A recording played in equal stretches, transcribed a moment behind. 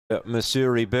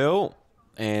Missouri Bill,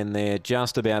 and they're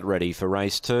just about ready for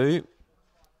race 2.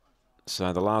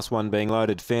 So the last one being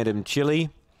loaded, Phantom Chili.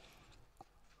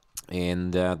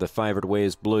 And the favourite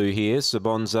wears blue here,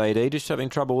 Sabon's AD, just having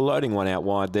trouble loading one out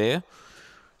wide there.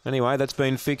 Anyway, that's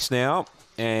been fixed now,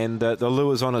 and the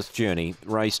lure's on its journey.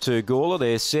 Race 2, Gawler,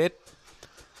 they're set.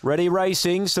 Ready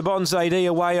racing, Sabon's AD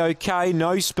away okay,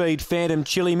 no speed, Phantom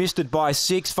Chili missed it by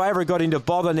 6. Favourite got into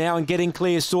bother now and getting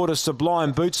clear, sort of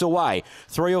Sublime, boots away.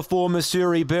 3 or 4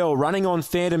 Missouri Bell, running on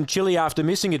Phantom Chili after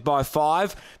missing it by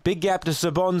 5. Big gap to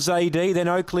Sabon's AD, then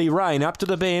Oakley Rain up to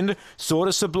the bend, sort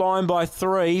of Sublime by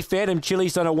 3. Phantom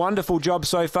Chili's done a wonderful job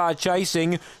so far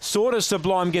chasing, sort of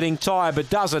Sublime getting tired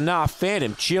but does enough.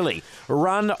 Phantom Chili,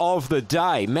 run of the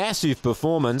day, massive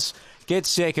performance. Gets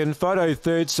second, Photo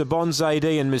third, Sabon's AD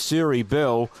and Missouri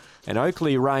Bell. And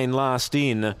Oakley Rain last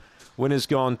in. Winner's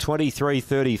gone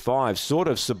 23.35. Sort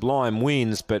of Sublime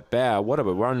wins, but bow, what a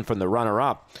run from the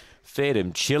runner-up.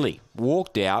 Phantom Chili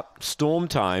walked out,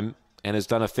 stormed home, and has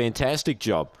done a fantastic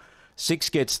job. 6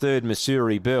 gets third,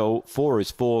 Missouri Bell. 4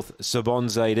 is fourth,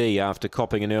 Sabon's AD after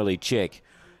copping an early check.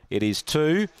 It is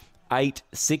 2, 8,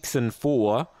 6 and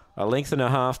 4. A length and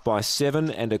a half by 7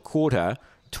 1/4.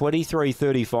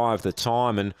 23.35 the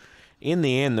time, and in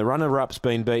the end the runner-up's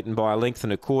been beaten by a length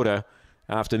and a quarter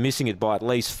after missing it by at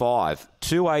least 5.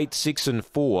 2, 8, 6 and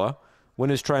 4.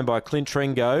 Winners trained by Clint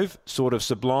Trengove, sort of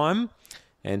Sublime,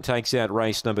 and takes out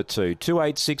race number 2. 2,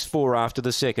 8, 6, 4 after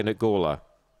the second at Gawler.